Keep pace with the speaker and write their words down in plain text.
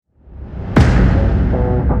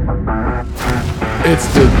It's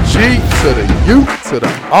the G to the U to the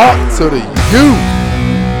R to the U.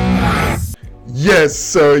 Yes,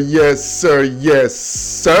 sir. Yes, sir. Yes,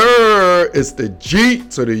 sir. It's the G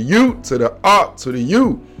to the U to the R to the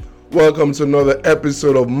U. Welcome to another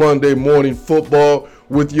episode of Monday Morning Football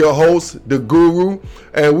with your host, The Guru.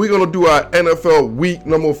 And we're going to do our NFL week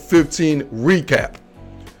number 15 recap.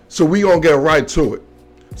 So we're going to get right to it.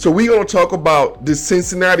 So we're going to talk about the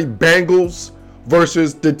Cincinnati Bengals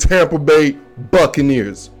versus the Tampa Bay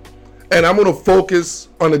Buccaneers. And I'm going to focus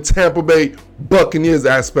on the Tampa Bay Buccaneers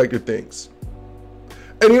aspect of things.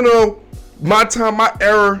 And you know, my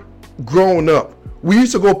era growing up, we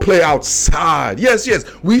used to go play outside. Yes.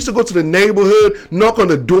 We used to go to the neighborhood, knock on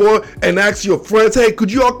the door, and ask your friends, hey,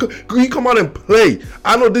 could you come out and play?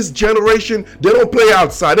 I know this generation, they don't play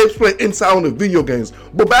outside. They play inside on the video games.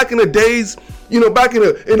 But back in the days, you know, back in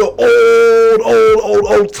the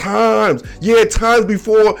old times. Yeah, times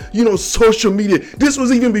before, you know, social media. This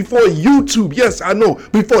was even before YouTube. Yes, I know,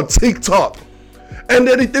 before TikTok. And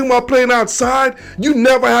then the thing about playing outside, you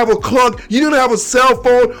never have a clock. You didn't have a cell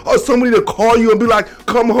phone or somebody to call you and be like,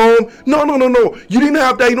 come home. No. You didn't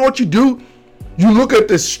have that. You know what you do? You look at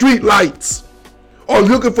the street lights or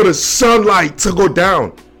looking for the sunlight to go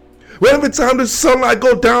down. When every time the sunlight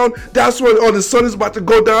go down, that's when, or the sun is about to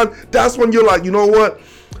go down, that's when you're like, you know what?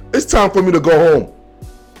 It's time for me to go home.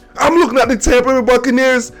 I'm looking at the Tampa Bay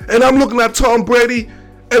Buccaneers and I'm looking at Tom Brady.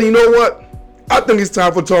 And you know what? I think it's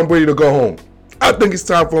time for Tom Brady to go home. I think it's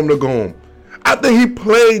time for him to go home. I think he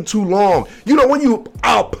played too long. You know, when you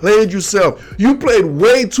outplayed yourself, you played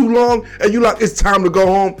way too long, and you're like, it's time to go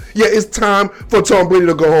home. Yeah, it's time for Tom Brady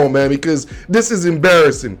to go home, man, because this is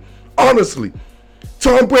embarrassing. Honestly,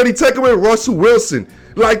 Tom Brady, take away Russell Wilson.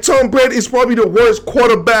 Like, Tom Brady is probably the worst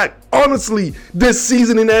quarterback, honestly, this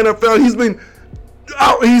season in the NFL.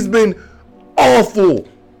 He's been awful.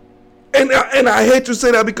 And I hate to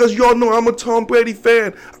say that because y'all know I'm a Tom Brady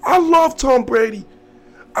fan. I love Tom Brady.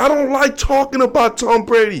 I don't like talking about Tom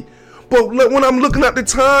Brady. But when I'm looking at the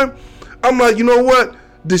time, I'm like, you know what?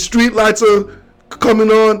 The street lights are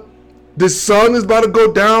coming on. The sun is about to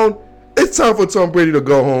go down. It's time for Tom Brady to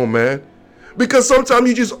go home, man. Because sometimes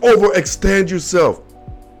you just overextend yourself.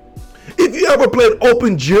 If you ever played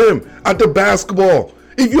open gym at the basketball,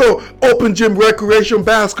 if you're open gym recreation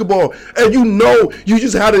basketball and you know you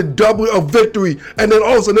just had a double of victory and then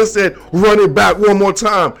all of a sudden they said run it back one more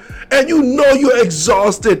time and you know you're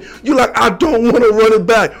exhausted, you're like, I don't want to run it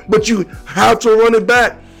back, but you have to run it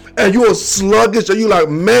back and you're sluggish and you're like,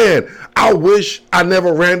 man, I wish I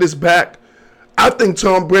never ran this back. I think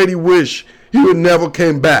Tom Brady wish he would never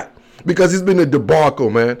came back because it's been a debacle,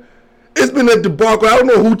 man. It's been a debacle. I don't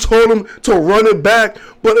know who told him to run it back,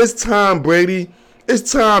 but it's time, Brady.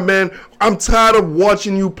 It's time, man. I'm tired of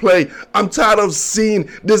watching you play. I'm tired of seeing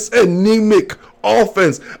this anemic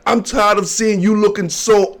offense. I'm tired of seeing you looking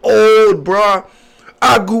so old, bruh.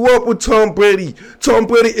 I grew up with Tom Brady. Tom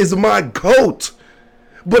Brady is my GOAT.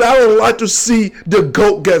 But I don't like to see the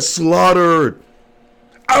GOAT get slaughtered.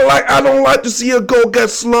 I don't like to see a GOAT get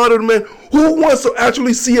slaughtered, man. Who wants to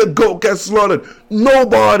actually see a GOAT get slaughtered?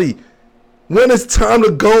 Nobody. When it's time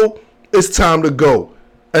to go, it's time to go.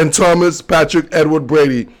 And Thomas Patrick Edward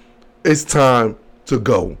Brady, it's time to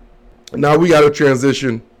go. Now we got to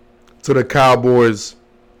transition to the Cowboys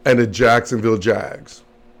and the Jacksonville Jags.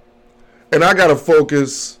 And I got to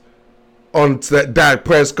focus on that Dak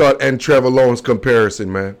Prescott and Trevor Lawrence comparison,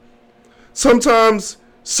 man. Sometimes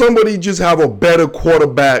somebody just have a better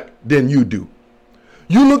quarterback than you do.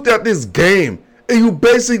 You looked at this game and you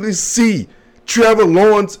basically see Trevor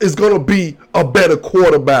Lawrence is going to be a better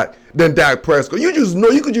quarterback than Dak Prescott. You just know,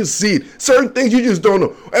 you could just see it. Certain things you just don't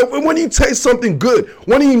know. And when you taste something good,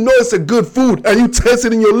 when you know it's a good food and you taste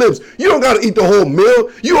it in your lips, you don't got to eat the whole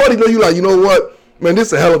meal. You already know, you like, you know what? Man, this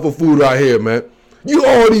is a hell of a food right here, man. You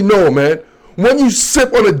already know, man. When you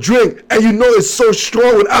sip on a drink and you know it's so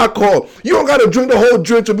strong with alcohol, you don't got to drink the whole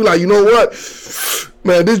drink to be like, you know what?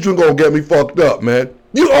 Man, this drink going to get me fucked up, man.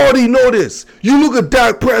 You already know this. You look at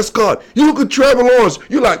Dak Prescott. You look at Trevor Lawrence.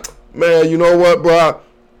 You're like, man, you know what, bro?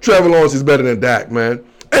 Trevor Lawrence is better than Dak, man.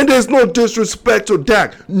 And there's no disrespect to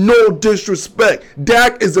Dak. No disrespect.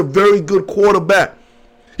 Dak is a very good quarterback.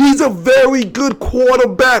 He's a very good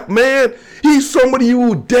quarterback, man. He's somebody you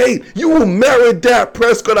will date. You will marry Dak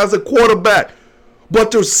Prescott as a quarterback.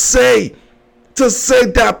 But to say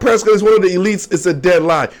Dak Prescott is one of the elites, it's a dead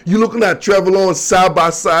lie. You're looking at Trevor Lawrence side by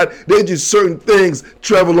side. There's just certain things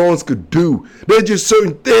Trevor Lawrence could do. There's just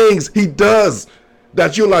certain things he does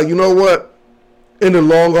that you're like, you know what? In the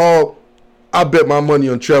long haul, I bet my money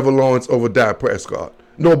on Trevor Lawrence over Dak Prescott.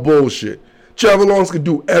 No bullshit. Trevor Lawrence can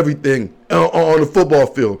do everything on the football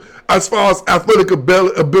field. As far as athletic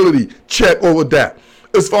ability, check over that.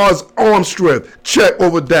 As far as arm strength, check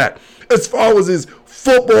over that. As far as his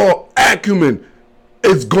football acumen,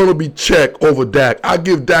 it's going to be check over Dak. I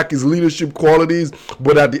give Dak his leadership qualities,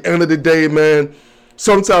 but at the end of the day, man,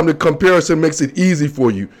 sometimes the comparison makes it easy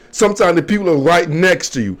for you. Sometimes the people are right next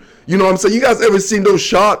to you. You know what I'm saying? You guys ever seen those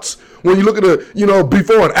shots when you look at the,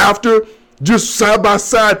 before and after, just side by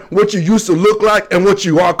side, what you used to look like and what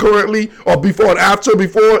you are currently, or before and after,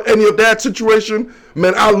 before any of that situation?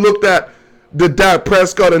 Man, I looked at the Dak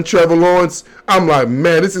Prescott and Trevor Lawrence. I'm like,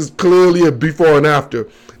 man, this is clearly a before and after.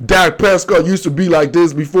 Dak Prescott used to be like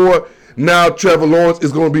this before. Now Trevor Lawrence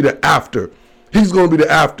is going to be the after. He's going to be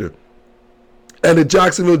the after. And the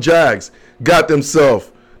Jacksonville Jags got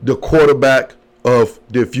themselves the quarterback of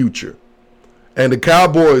their future. And the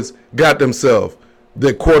Cowboys got themselves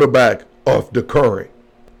the quarterback of the current.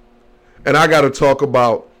 And I got to talk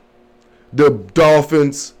about the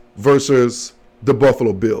Dolphins versus the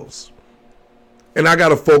Buffalo Bills. And I got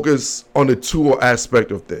to focus on the Tua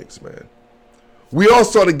aspect of things, man. We all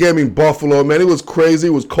saw the game in Buffalo, man. It was crazy.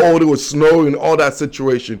 It was cold. It was snowing and all that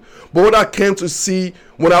situation. But what I came to see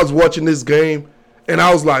when I was watching this game, and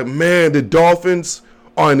I was like, man, the Dolphins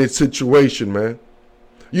are in a situation, man.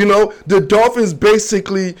 You know, the Dolphins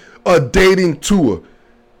basically are dating Tua.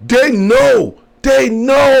 They know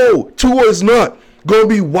Tua is not going to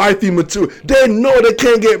be wifey material. They know they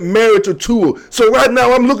can't get married to Tua. So right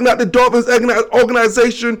now I'm looking at the Dolphins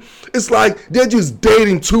organization. It's like they're just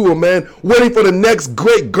dating Tua, man, waiting for the next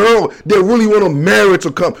great girl they really want to marry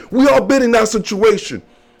to come. We all been in that situation.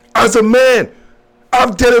 As a man,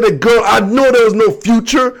 I've dated a girl. I know there was no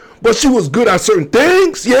future, but she was good at certain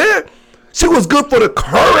things, yeah. She was good for the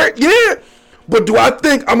current, yeah. But do I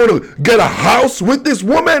think I'm going to get a house with this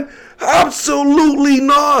woman? Absolutely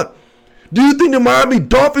not. Do you think the Miami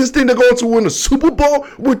Dolphins think they're going to win the Super Bowl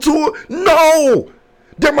with Tua? No.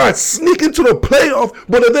 They might sneak into the playoff,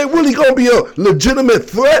 but are they really going to be a legitimate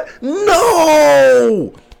threat?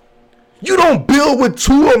 No. You don't build with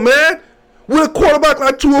Tua, man. With a quarterback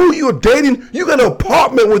like Tua who you're dating, you get an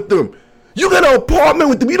apartment with them. You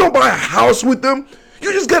don't buy a house with them.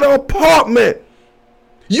 You just get an apartment.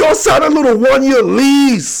 You all sign a little 1-year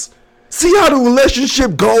lease. See how the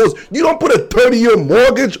relationship goes. You don't put a 30-year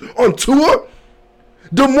mortgage on Tua.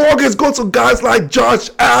 The mortgage goes to guys like Josh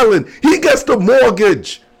Allen. He gets the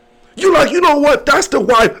mortgage. You're like, you know what? That's the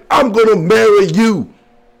wife. I'm going to marry you.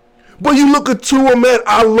 But you look at Tua, man.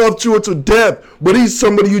 I love Tua to death. But he's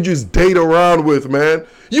somebody you just date around with, man.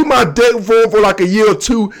 You might date for like a year or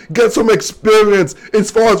two. Get some experience as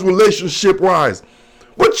far as relationship-wise.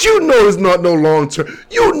 But you know it's not no long term.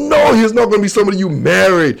 You know he's not going to be somebody you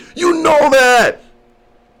married. You know that.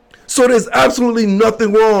 So there's absolutely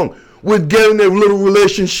nothing wrong with getting a little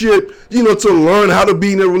relationship, to learn how to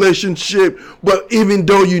be in a relationship. But even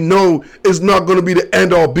though you know it's not going to be the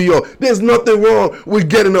end all be all, there's nothing wrong with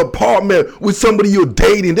getting an apartment with somebody you're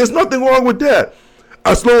dating. There's nothing wrong with that.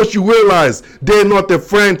 As long as you realize they're not the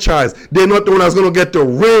franchise. They're not the one that's going to get the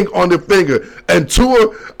ring on their finger. And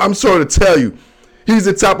Tua, I'm sorry to tell you, he's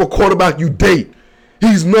the type of quarterback you date.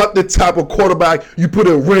 He's not the type of quarterback you put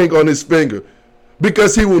a ring on his finger,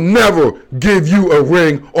 because he will never give you a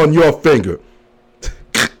ring on your finger.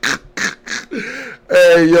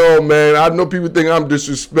 Hey, yo, man, I know people think I'm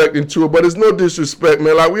disrespecting Tua, but it's no disrespect,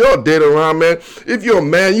 man. Like, we all date around, man. If you're a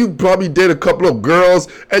man, you probably date a couple of girls,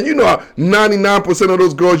 and 99% of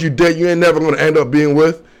those girls you date, you ain't never going to end up being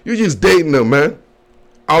with. You're just dating them, man.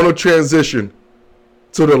 I want to transition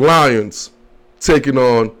to the Lions taking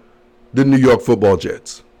on the New York Football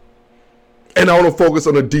Jets. And I want to focus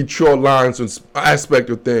on the Detroit Lions aspect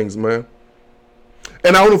of things, man.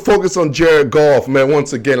 And I want to focus on Jared Goff, man,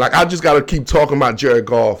 once again. Like, I just got to keep talking about Jared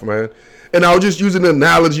Goff, man. And I was just using the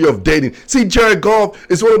analogy of dating. See, Jared Goff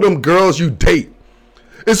is one of them girls you date.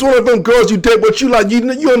 It's one of them girls you date, but you're on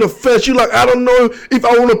the fence. You're like, I don't know if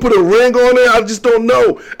I want to put a ring on it. I just don't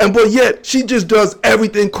know. But yet, she just does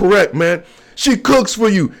everything correct, man. She cooks for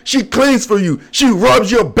you. She cleans for you. She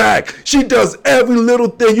rubs your back. She does every little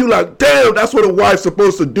thing. You like, damn, that's what a wife's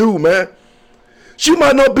supposed to do, man. She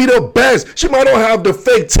might not be the best. She might not have the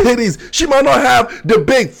fake titties. She might not have the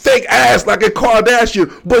big fake ass like a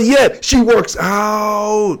Kardashian. But yet, she works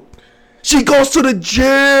out. She goes to the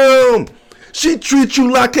gym. She treats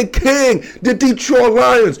you like a king. The Detroit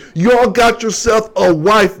Lions, y'all got yourself a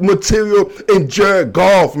wife material in Jared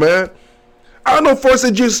Goff, man. I know first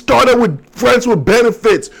it just started with friends with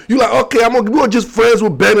benefits. You're like, okay, we're just friends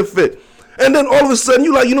with benefit. And then all of a sudden,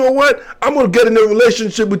 you're like, you know what? I'm going to get in a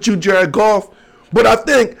relationship with you, Jared Goff. But I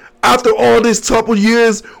think After all these couple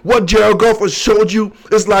years, what Jared Goff has showed you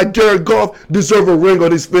is like Jared Goff deserves a ring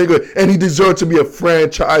on his finger, and he deserves to be a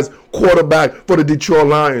franchise quarterback for the Detroit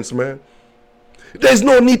Lions, man. There's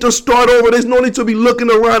no need to start over. There's no need to be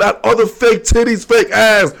looking around at other fake titties, fake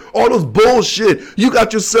ass, all those bullshit. You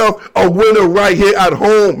got yourself a winner right here at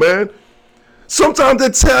home, man. Sometimes they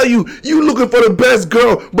tell you, you looking for the best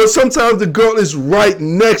girl, but sometimes the girl is right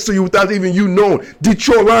next to you without even you knowing.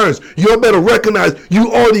 Detroit Lions, you better recognize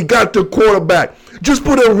you already got the quarterback. Just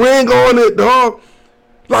put a ring on it, dog.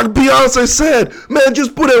 Like Beyonce said, man,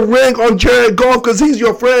 just put a ring on Jared Goff because he's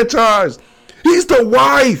your franchise. He's the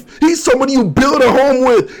wife. He's somebody you build a home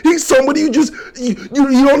with. He's somebody you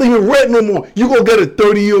don't even rent no more. You gonna get a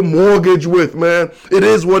 30-year mortgage with, man. It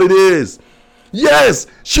is what it is. Yes,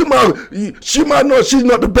 she might know she's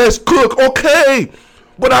not the best cook, okay,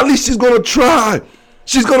 but at least she's gonna try.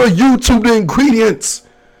 She's gonna YouTube the ingredients.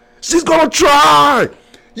 She's gonna try.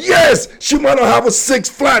 Yes, she might not have a 6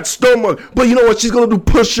 flat stomach, but you know what? She's gonna do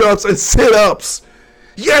push-ups and sit-ups.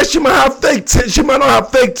 Yes, she might not have fake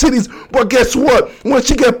titties, but guess what? When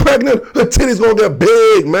she get pregnant, her titties gonna get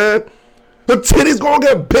big, man. The titties gonna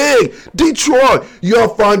get big. Detroit, y'all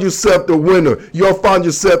find yourself the winner. Y'all find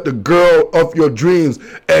yourself the girl of your dreams.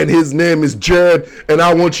 And his name is Jared. And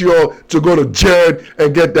I want you all to go to Jared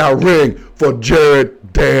and get that ring for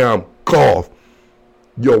Jared damn Goff.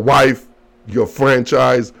 Your wife, your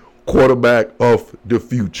franchise quarterback of the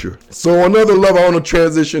future. So another level I want to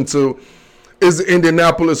transition to is the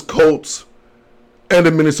Indianapolis Colts and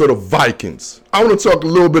the Minnesota Vikings. I want to talk a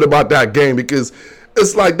little bit about that game because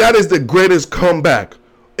it's like that is the greatest comeback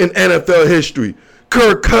in NFL history.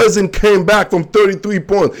 Kirk Cousins came back from 33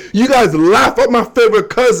 points. You guys laugh at my favorite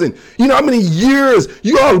cousin. You know how many years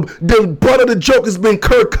the butt of the joke has been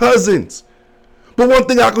Kirk Cousins. But one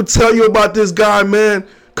thing I could tell you about this guy, man,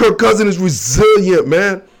 Kirk Cousins is resilient,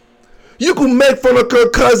 man. You can make fun of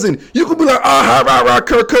Kirk Cousins. You can be like,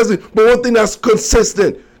 Kirk Cousins. But one thing that's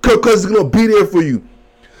consistent, Kirk Cousins is going to be there for you.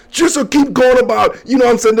 Just to keep going about, you know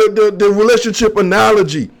what I'm saying, the relationship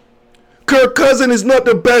analogy. Kirk Cousins is not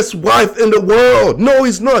the best wife in the world. No,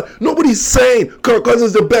 he's not. Nobody's saying Kirk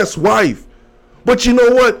Cousins is the best wife. But you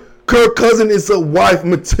know what? Kirk Cousins is a wife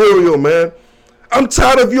material, man. I'm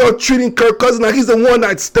tired of y'all treating Kirk Cousins like he's a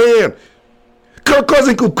one-night stand. Kirk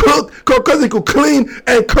Cousins could cook, Kirk Cousins could clean,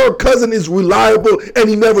 and Kirk Cousins is reliable and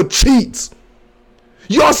he never cheats.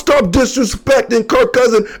 Y'all stop disrespecting Kirk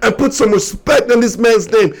Cousins and put some respect on this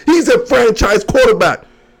man's name. He's a franchise quarterback.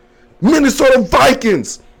 Minnesota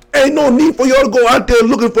Vikings. Ain't no need for y'all to go out there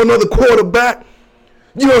looking for another quarterback.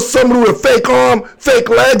 You know, somebody with a fake arm, fake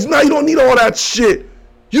legs. No, you don't need all that shit.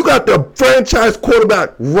 You got the franchise quarterback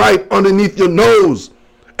right underneath your nose.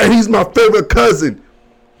 And he's my favorite cousin.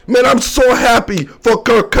 Man, I'm so happy for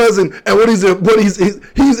Kirk Cousins and what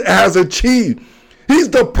he has achieved. He's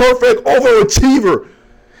the perfect overachiever.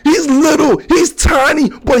 He's little, he's tiny,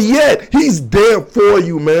 but yet he's there for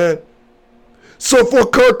you, man. So for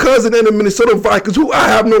Kirk Cousins and the Minnesota Vikings, who I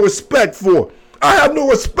have no respect for. I have no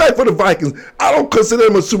respect for the Vikings. I don't consider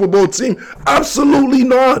them a Super Bowl team. Absolutely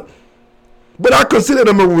not. But I consider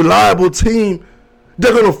them a reliable team.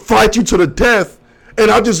 They're going to fight you to the death. And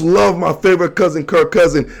I just love my favorite cousin, Kirk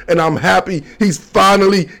Cousins. And I'm happy he's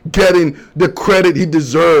finally getting the credit he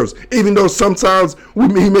deserves. Even though sometimes we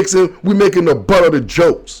making the butt of the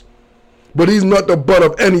jokes. But he's not the butt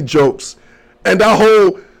of any jokes. And that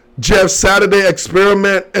whole Jeff Saturday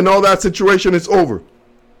experiment and all that situation is over.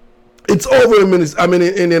 It's over in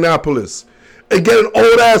Indianapolis. And get an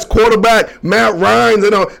old-ass quarterback, Matt Ryan.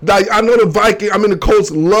 I know the Colts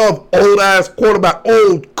love old-ass quarterback,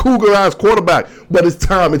 old cougar-ass quarterback. But it's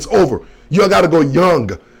time. It's over. Y'all got to go young.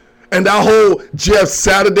 And that whole Jeff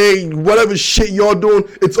Saturday, whatever shit y'all doing,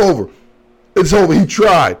 it's over. It's over. He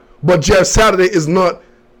tried. But Jeff Saturday is not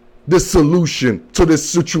the solution to this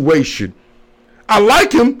situation. I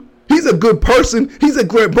like him. He's a good person. He's a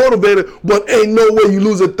great motivator, but ain't no way you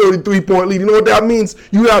lose a 33-point lead. You know what that means?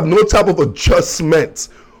 You have no type of adjustment.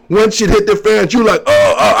 When shit hit the fans, you're like,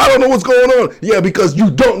 I don't know what's going on. Yeah, because you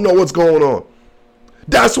don't know what's going on.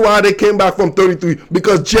 That's why they came back from 33,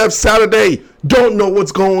 because Jeff Saturday don't know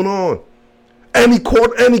what's going on. Any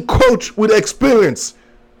coach with experience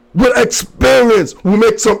will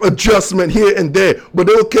make some adjustment here and there, but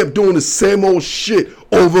they kept doing the same old shit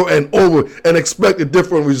over and over and expect a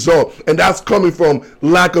different result. And that's coming from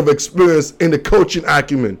lack of experience in the coaching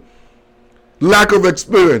acumen. Lack of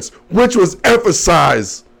experience, which was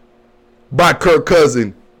emphasized by Kirk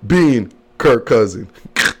Cousins being Kirk Cousins.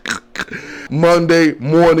 Monday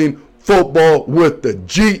morning football with the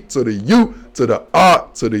G to the U to the R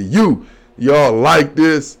to the U. Y'all like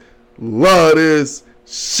this, love this,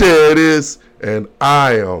 share this, and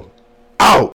I am out.